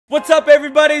What's up,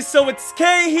 everybody? So it's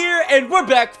Kay here, and we're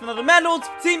back with another Madden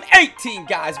Ultimate Team 18,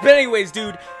 guys. But anyways,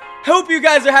 dude, hope you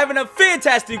guys are having a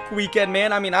fantastic weekend,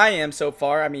 man. I mean, I am so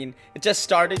far. I mean, it just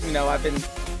started, you know. I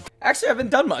haven't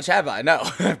done much, have I? No,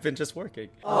 I've been just working.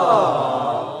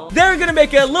 Aww. They're gonna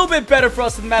make it a little bit better for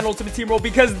us in the Madden Ultimate Team role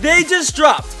because they just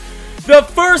dropped the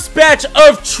first batch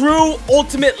of true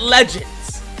Ultimate Legends.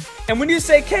 And when you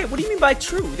say, Kay, what do you mean by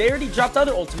true? They already dropped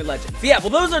other Ultimate Legends. Yeah, well,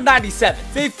 those are 97.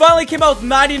 They finally came out with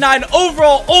 99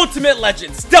 overall Ultimate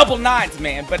Legends. Double nines,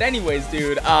 man. But anyways,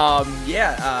 dude,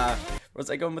 where was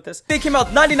I going with this? They came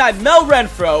out 99 Mel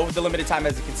Renfro, the limited time,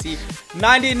 as you can see.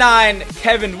 99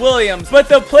 Kevin Williams. But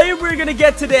the player we're going to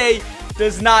get today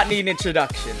does not need an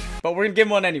introduction. But we're going to give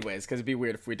him one anyways, because it'd be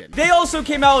weird if we didn't. They also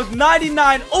came out with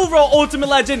 99 overall Ultimate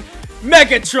Legend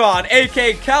Megatron,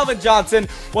 aka Calvin Johnson,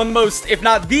 one of the most, if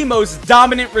not the most,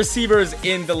 dominant receivers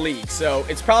in the league. So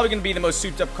it's probably going to be the most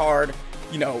souped up card,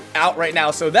 you know, out right now.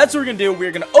 So that's what we're going to do.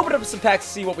 We're going to open up some packs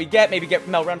to see what we get. Maybe get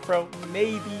Mel Renfro,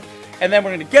 maybe. And then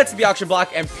we're going to get to the auction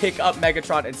block and pick up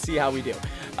Megatron and see how we do.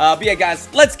 But yeah, guys,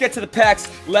 let's get to the packs.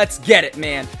 Let's get it,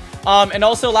 man. And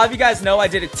also, a lot of you guys know I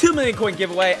did a 2 million coin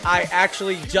giveaway. I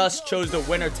actually just chose the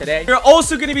winner today. We're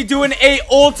also going to be doing a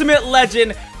Ultimate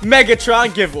Legend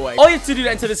Megatron giveaway. All you have to do to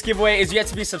enter this giveaway is you have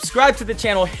to be subscribed to the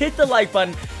channel, hit the like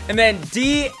button, and then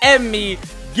DM me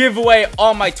giveaway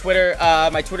on my Twitter.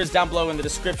 My Twitter's down below in the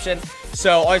description.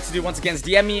 So all you have to do once again is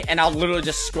DM me, and I'll literally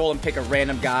just scroll and pick a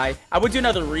random guy. I would do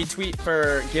another retweet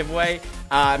for giveaway,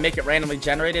 make it randomly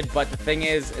generated. But the thing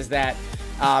is that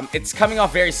it's coming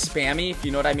off very spammy, if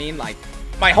you know what I mean. Like,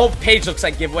 my whole page looks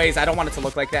like giveaways. I don't want it to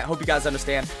look like that. Hope you guys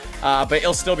understand. But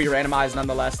it'll still be randomized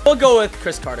nonetheless. We'll go with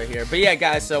Chris Carter here. But yeah,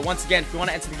 guys, so once again, if you want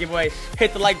to enter the giveaway,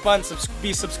 hit the like button,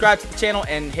 be subscribed to the channel,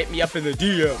 and hit me up in the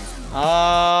DM.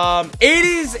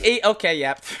 80s, okay,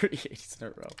 yeah, 3 80s in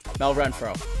a row. Mel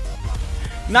Renfro.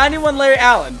 91 Larry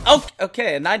Allen.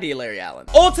 Okay, 90 Larry Allen.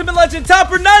 Ultimate Legend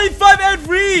Topper 95 Ed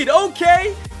Reed.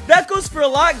 Okay. That goes for a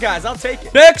lot, guys. I'll take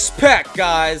it. Next pack,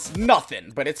 guys.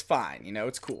 Nothing, but it's fine. You know,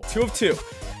 it's cool. 2 of 2.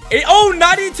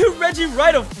 92 Reggie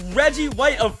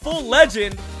White of Full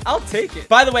Legend. I'll take it.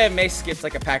 By the way, I may skip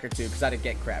like a pack or two because I didn't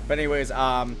get crap. But anyways,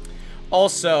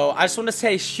 also, I just want to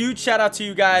say huge shout out to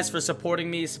you guys for supporting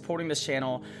me, supporting this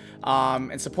channel,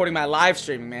 and supporting my live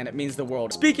streaming, man. It means the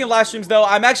world. Speaking of live streams, though,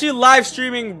 I'm actually live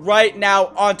streaming right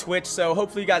now on Twitch, so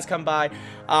hopefully you guys come by.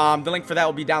 The link for that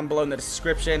will be down below in the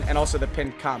description and also the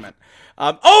pinned comment.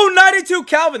 92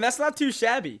 Calvin. That's not too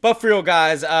shabby. But for real,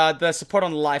 guys, the support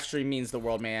on the live stream means the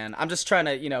world, man. I'm just trying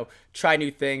to, you know, try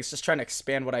new things, just trying to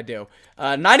expand what I do.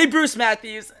 90 Bruce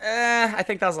Matthews. I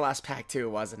think that was the last pack too,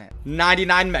 wasn't it?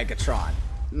 99 Megatron.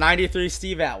 93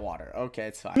 Steve Atwater. Okay,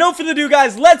 it's fine. No further ado,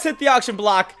 guys. Let's hit the auction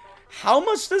block. How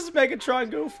much does Megatron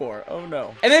go for? Oh,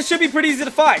 no. And this should be pretty easy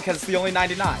to find because it's the only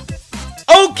 99.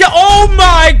 Okay. Oh,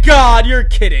 my God. You're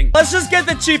kidding. Let's just get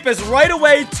the cheapest right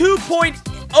away.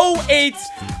 2.08.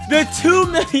 The 2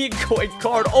 million coin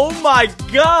card. Oh, my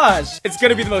gosh. It's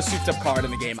going to be the most souped up card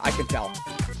in the game. I can tell.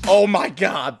 Oh, my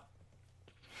God.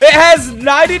 It has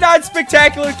 99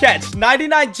 spectacular catch.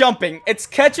 99 jumping. Its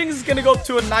catching is going to go up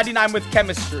to a 99 with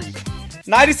chemistry.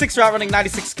 96 route running,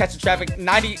 96 catch and traffic,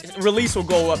 90 release will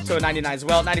go up to a 99 as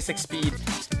well, 96 speed,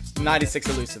 96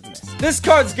 elusiveness. This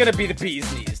card's gonna be the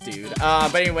bee's knees, dude.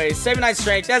 But anyways, 79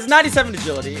 strength, it has 97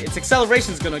 agility, its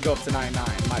acceleration is gonna go up to 99,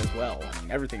 might as well. I mean,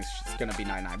 everything's just gonna be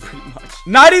 99 pretty much.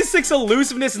 96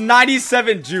 elusiveness,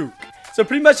 97 juke. So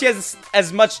pretty much he has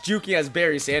as much juking as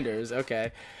Barry Sanders,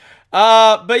 okay.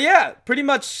 But yeah, pretty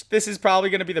much this is probably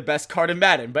going to be the best card in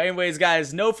Madden. But anyways,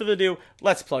 guys, no further ado,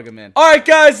 let's plug him in. Alright,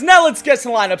 guys, now let's get to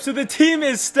the lineup. So the team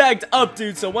is stacked up,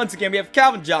 dude. So once again, we have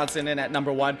Calvin Johnson in at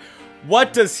number 1.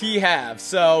 What does he have?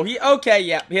 So he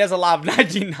has a lot of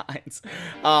 99s.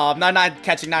 99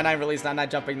 catching, 99 release, 99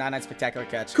 jumping, 99 spectacular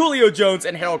catch. Julio Jones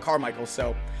and Harold Carmichael.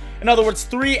 So in other words,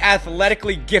 3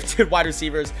 athletically gifted wide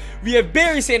receivers. We have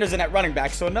Barry Sanders in at running back,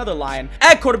 so another Lion.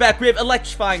 At quarterback, we have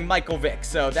electrifying Michael Vick,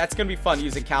 so that's going to be fun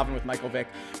using Calvin with Michael Vick.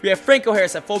 We have Franco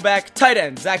Harris at fullback. Tight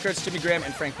end, Zach Ertz, Jimmy Graham,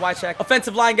 and Frank Wycheck.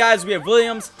 Offensive line, guys, we have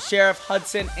Williams, Sheriff,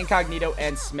 Hudson, Incognito,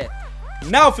 and Smith.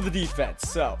 Now for the defense.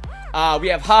 So we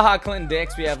have Clinton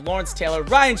Dix, we have Lawrence Taylor,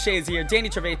 Ryan Shazier, Danny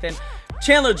Trevathan,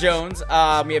 Chandler Jones,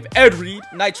 we have Ed Reed,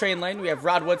 Night Train Lane, we have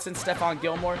Rod Woodson, Stephon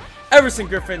Gilmore, Everson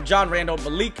Griffin, John Randall,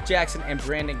 Malik Jackson, and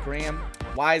Brandon Graham.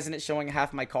 Why isn't it showing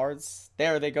half my cards?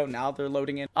 There they go. Now they're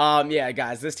loading in. Yeah,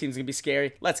 guys, this team's gonna be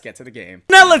scary. Let's get to the game.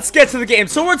 Now let's get to the game.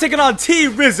 So we're taking on T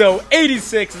Rizzo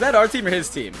 86. Is that our team or his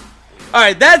team? All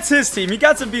right, that's his team. He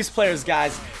got some beast players,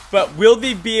 guys, but will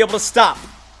they be able to stop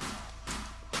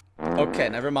Okay,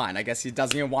 never mind. I guess he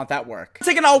doesn't even want that work.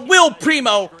 Taking out Will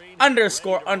Primo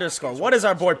 __. What does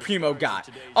our boy Primo got?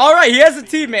 All right, he has a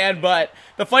team, man. But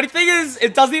the funny thing is,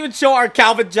 it doesn't even show our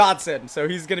Calvin Johnson. So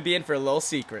he's going to be in for a little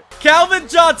secret. Calvin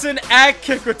Johnson at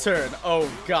kick return.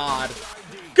 Oh, God.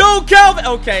 Go, Calvin.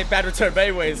 Okay, bad return. But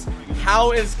anyways,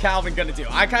 how is Calvin going to do?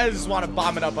 I kind of just want to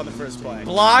bomb it up on the first play.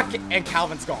 Block, and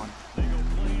Calvin's gone.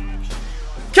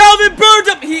 Calvin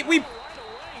burned him.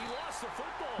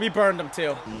 We burned him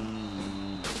too.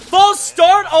 False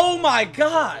start. Oh my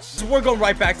gosh. So we're going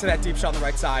right back to that deep shot on the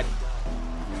right side.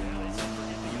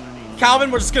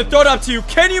 Calvin, we're just going to throw it up to you.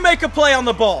 Can you make a play on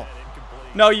the ball?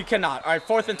 No, you cannot. All right,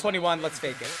 4th and 21. Let's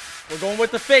fake it. We're going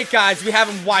with the fake, guys. We have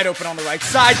him wide open on the right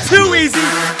side. Too easy.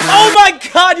 Oh my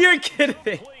God, you're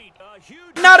kidding.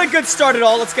 Not a good start at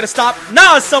all. Let's get a stop.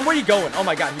 Nah, son, where you going? Oh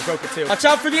my God, he broke it too. Watch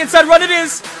out for the inside run. It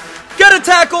is. Get a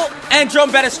tackle, and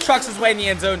Jerome Bettis trucks his way in the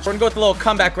end zone. We're gonna go with a little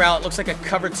comeback route. Looks like a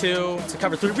cover 2. It's a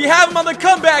cover 3. We have him on the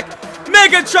comeback.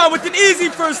 Megatron with an easy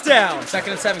first down.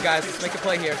 2nd and 7, guys. Let's make a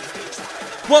play here.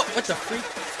 What the freak?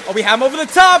 Oh, we have him over the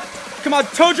top. Come on,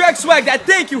 toe drag swag that.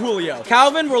 Thank you, Julio.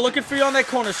 Calvin, we're looking for you on that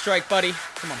corner strike, buddy.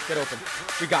 Come on, get open.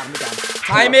 We got him.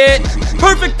 Time it.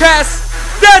 Perfect pass.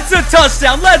 That's a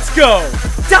touchdown. Let's go.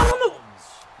 Down on the...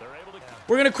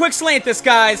 We're gonna quick slant this,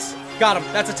 guys. Got him.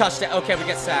 That's a touchdown. Okay, we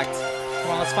get sacked.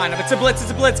 Come on, let's find him. It's a blitz. It's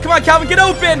a blitz. Come on, Calvin, get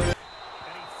open.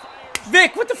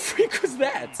 Vic, what the freak was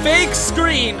that? Fake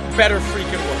screen. Better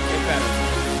freaking work. It better.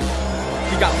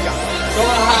 We got him.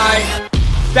 Going high.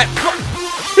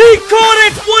 He caught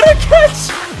it. What a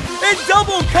catch. And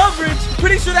double coverage.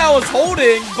 Pretty sure that was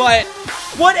holding, but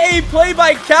what a play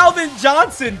by Calvin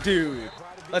Johnson, dude.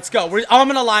 Let's go.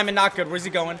 I'm an alignment. Not good. Where's he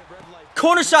going?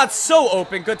 Corner shot so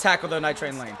open. Good tackle, though, Night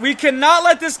Train Lane. We cannot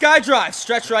let this guy drive.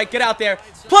 Stretch right. Get out there.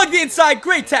 Plug the inside.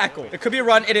 Great tackle. It could be a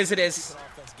run. It is.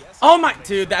 Oh, my.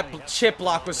 Dude, that chip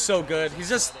block was so good. He's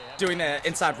just doing the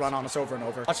inside run on us over and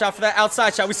over. Watch out for that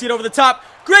outside shot. We see it over the top.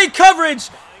 Great coverage.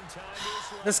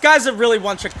 This guy's a really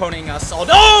one-trick ponying us all.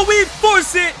 Oh, we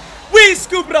force it. We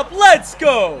scoop it up. Let's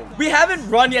go. We haven't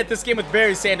run yet this game with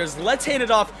Barry Sanders. Let's hand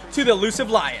it off to the elusive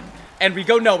Lion. And we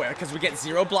go nowhere because we get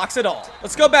 0 blocks at all.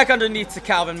 Let's go back underneath to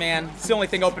Calvin, man. It's the only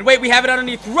thing open. Wait, we have it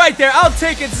underneath right there. I'll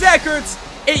take it. Zach Ertz,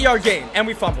 8-yard gain. And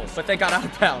we fumbled, but they got out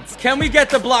of bounds. Can we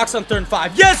get the blocks on 3rd and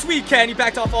 5? Yes, we can. He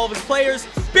backed off all of his players.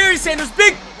 Barry Sanders,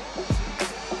 big.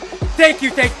 Thank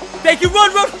you. Run.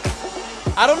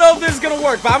 I don't know if this is going to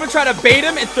work, but I'm going to try to bait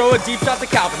him and throw a deep shot to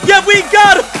Calvin. Yeah, we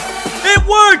got him. It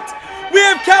worked. We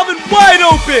have Calvin wide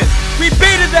open. We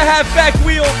baited the halfback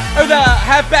wheel, or the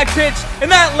halfback pitch, and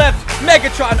that left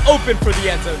Megatron open for the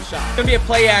end zone shot. It's gonna be a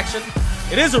play action.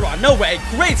 It is a run. No way.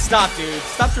 Great stop, dude.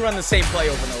 Stop to run the same play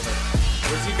over and over.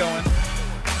 Where's he going?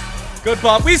 Good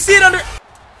bump. We see it under...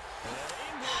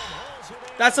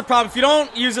 That's the problem. If you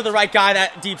don't use it the right guy,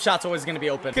 that deep shot's always gonna be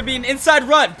open. It could be an inside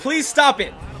run. Please stop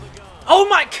it. Oh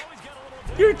my...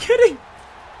 You're kidding.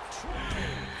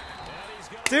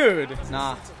 Dude.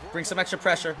 Nah. Bring some extra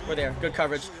pressure. We're there. Good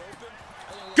coverage.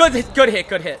 Good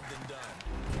hit.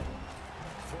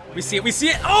 We see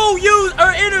it. Oh, you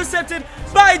are intercepted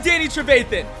by Danny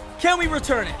Trevathan. Can we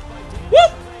return it?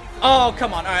 Whoop! Oh,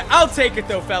 come on. All right, I'll take it,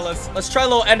 though, fellas. Let's try a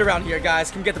little end around here,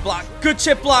 guys. Can we get the block? Good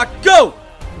chip block. Go!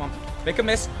 Come on. Make a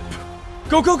miss.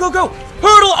 Go.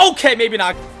 Hurdle. Okay, maybe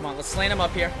not. Come on, let's slant him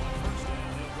up here.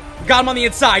 Got him on the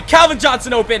inside. Calvin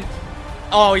Johnson open.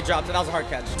 Oh, he dropped it. That was a hard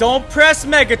catch. Don't press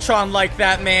Megatron like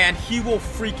that, man. He will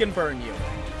freaking burn you.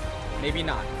 Maybe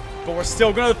not. But we're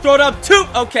still going to throw it up too.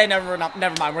 Okay, never mind.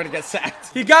 We're going to get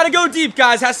sacked. You got to go deep,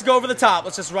 guys. Has to go over the top.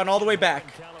 Let's just run all the way back.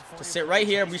 Just sit right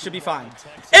here, and we should be fine.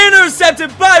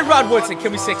 Intercepted by Rod Woodson.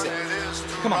 Can we 6 it?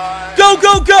 Come on. Go.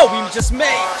 We just made.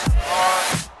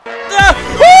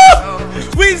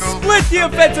 We split the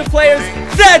offensive players.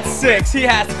 That's 6. He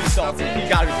has to be salty. He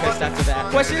got to be pissed after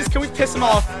that. Question is, can we piss him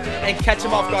off and catch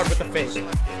him off guard with a fake?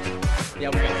 Yeah,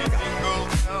 we got it.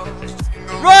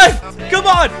 Run! Come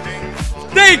on!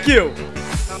 Thank you!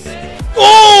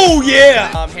 Oh,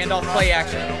 yeah! Handoff play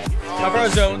action. Cover our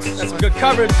zones. That's some good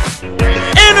coverage.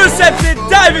 Intercepted!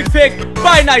 Diving pick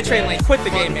by Night Train Lane. Quit the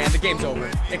game, man. The game's over.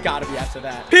 It gotta be after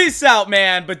that. Peace out,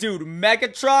 man. But, dude,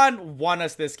 Megatron won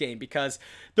us this game because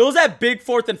those that big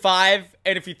 4th and 5,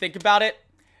 and if you think about it,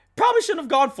 probably shouldn't have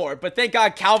gone for it. But thank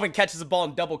God Calvin catches the ball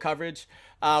in double coverage,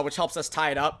 which helps us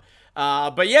tie it up.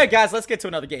 But yeah, guys, let's get to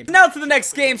another game. Now to the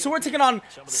next game. So we're taking on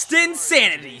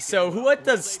Stinsanity. So what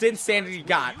does Stinsanity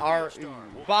got? Our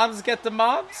bombs get the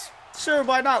mobs? Sure,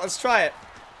 why not? Let's try it.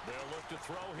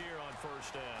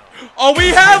 Oh, we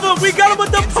have him. We got him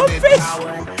with the pump fake.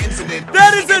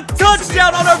 That is a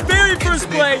touchdown on our very first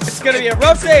play. It's going to be a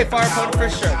rough day for our opponent for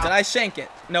sure. Did I shank it?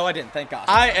 No, I didn't. Thank God.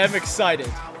 I am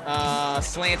excited.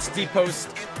 Slants, deep post.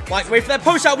 Wait for that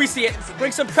post shot. We see it.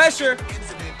 Bring some pressure.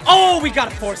 Oh, we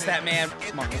got to force that, man.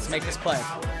 Come on, let's make this play.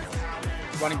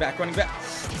 Running back, running back.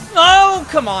 Oh,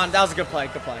 come on. That was a good play.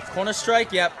 Good play. Corner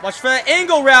strike. Yep. Watch for that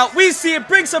angle route. We see it.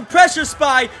 Bring some pressure,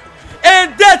 Spy.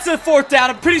 And that's a 4th down.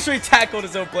 I'm pretty sure he tackled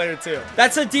his own player, too.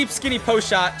 That's a deep, skinny post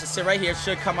shot. Just sit right here.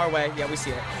 Should come our way. Yeah, we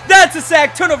see it. That's a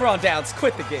sack. Turnover on downs.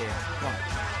 Quit the game. Come on.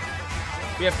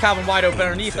 We have Calvin wide open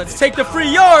underneath. Let's take the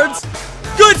free yards.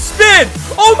 Good spin.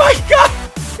 Oh, my God.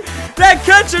 That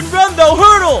catch and run, though.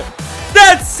 Hurdle.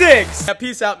 That's 6. Yeah,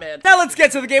 peace out, man. Now let's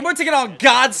get to the game. We're taking on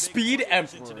Godspeed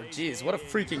Emperor. Jeez, what a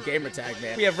freaking gamer tag,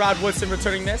 man. We have Rod Woodson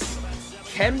returning this.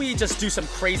 Can we just do some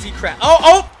crazy crap?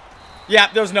 Oh!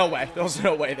 Yeah, there's no way. There's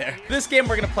no way there. This game,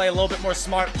 we're going to play a little bit more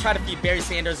smart. Try to feed Barry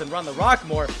Sanders and run the rock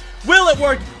more. Will it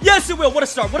work? Yes, it will. What a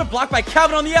start. What a block by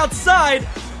Calvin on the outside.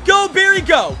 Go, Barry,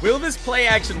 go. Will this play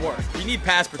action work? We need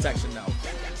pass protection, though.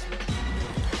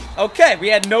 Okay, we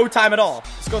had no time at all.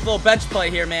 Let's go with a little bench play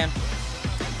here, man.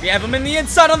 We have him in the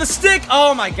inside on the stick.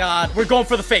 Oh, my God. We're going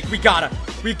for the fake. We got him.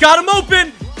 We got him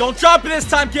open. Don't drop it this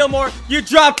time, Gilmore. You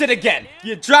dropped it again.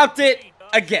 You dropped it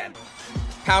again.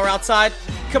 Power outside.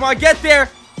 Come on, get there.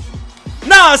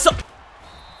 Nah, so...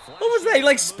 What was that? He,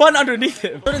 like, spun underneath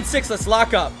him. 3rd and 6. Let's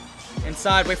lock up.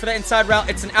 Inside. Wait for that inside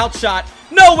route. It's an out shot.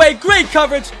 No way. Great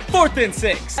coverage. 4th and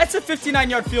 6. That's a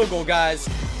 59-yard field goal, guys.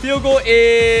 Field goal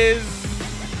is...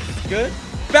 good.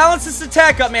 Balance this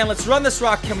attack up, man. Let's run this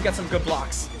rock. Can we get some good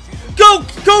blocks?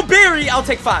 Go, Barry. I'll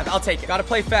take 5. I'll take it. Gotta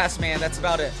play fast, man. That's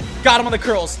about it. Got him on the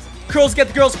curls. Curls get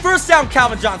the girls. 1st down,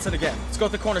 Calvin Johnson again. Let's go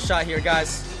with the corner shot here,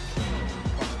 guys.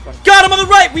 Got him on the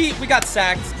right. We got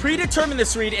sacked. Predetermine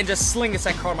this read and just sling this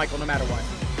at Carmichael no matter what.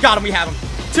 Got him. We have him.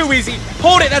 Too easy.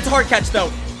 Hold it. That's a hard catch,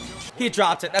 though. He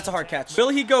dropped it. That's a hard catch. Will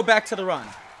he go back to the run?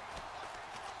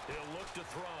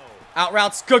 Out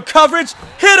routes. Good coverage.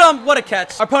 Hit him. What a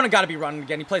catch. Our opponent got to be running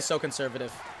again. He plays so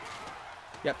conservative.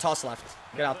 Yep, toss left.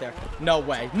 Get out there. No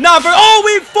way. Never. Oh,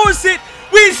 we force it.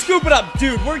 We scoop it up.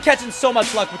 Dude, we're catching so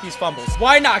much luck with these fumbles.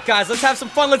 Why not, guys? Let's have some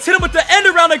fun. Let's hit him with the end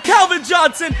around of Calvin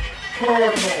Johnson.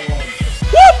 Whoop.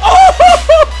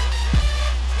 Oh!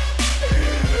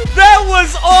 That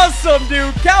was awesome,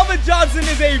 dude. Calvin Johnson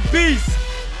is a beast.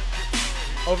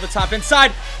 Over the top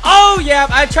inside. Oh, yeah.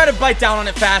 I tried to bite down on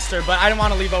it faster, but I didn't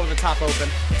want to leave over the top open.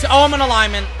 Oh, I'm an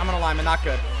alignment. Not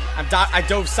good. I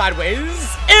dove sideways.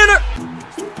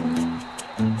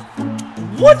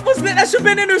 What was that? That should have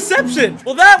been interception.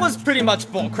 Well, that was pretty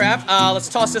much bull crap. Let's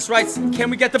toss this right. Can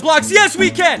we get the blocks? Yes, we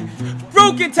can.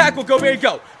 Broken tackle. Go, Barry,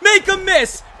 go. Make a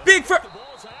miss. Big for...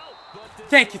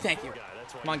 Thank you.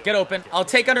 Come on, get open. I'll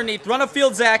take underneath. Run a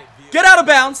field, Zach. Get out of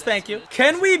bounds. Thank you.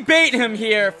 Can we bait him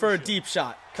here for a deep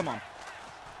shot? Come on.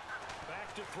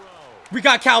 We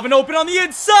got Calvin open on the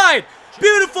inside.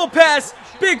 Beautiful pass.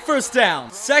 Big 1st down.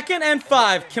 2nd and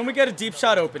 5. Can we get a deep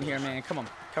shot open here, man? Come on.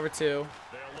 Cover 2.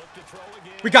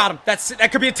 We got him. That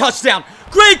could be a touchdown.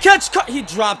 Great catch. He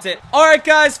dropped it. All right,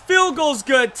 guys. Field goal's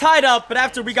good. Tied up. But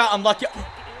after we got unlucky.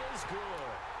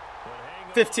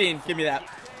 15. Give me that.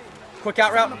 Quick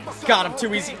out route. Got him.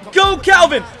 Too easy. Go,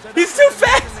 Calvin. He's too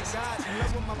fast.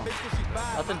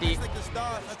 Nothing deep.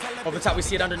 Over the top, we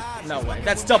see it under. No way.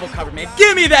 That's double cover, man.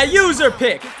 Give me that user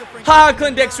pick.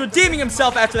 Clint Dix redeeming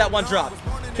himself after that one drop.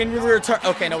 Can we return?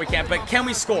 Okay, no, we can't. But can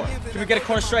we score? Can we get a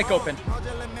corner strike open?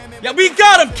 Yeah, we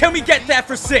got him. Can we get that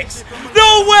for 6?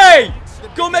 No way.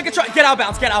 Go Megatron. Get out of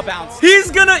bounds. Get out of bounds. He's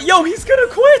gonna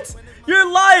quit. You're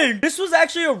lying. This was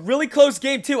actually a really close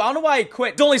game, too. I don't know why he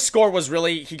quit. The only score was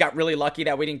really, he got really lucky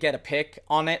that we didn't get a pick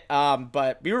on it.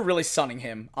 But we were really sunning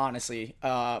him, honestly,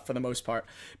 for the most part.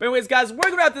 But anyways, guys, we're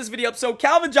going to wrap this video up. So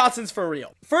Calvin Johnson's for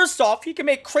real. First off, he can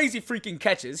make crazy freaking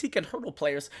catches. He can hurdle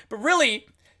players. But really,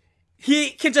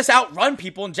 he can just outrun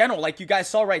people in general, like you guys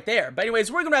saw right there. But anyways,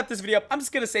 we're going to wrap this video up. I'm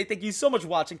just going to say thank you so much for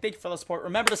watching. Thank you for the support.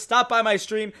 Remember to stop by my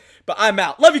stream. But I'm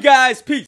out. Love you guys. Peace.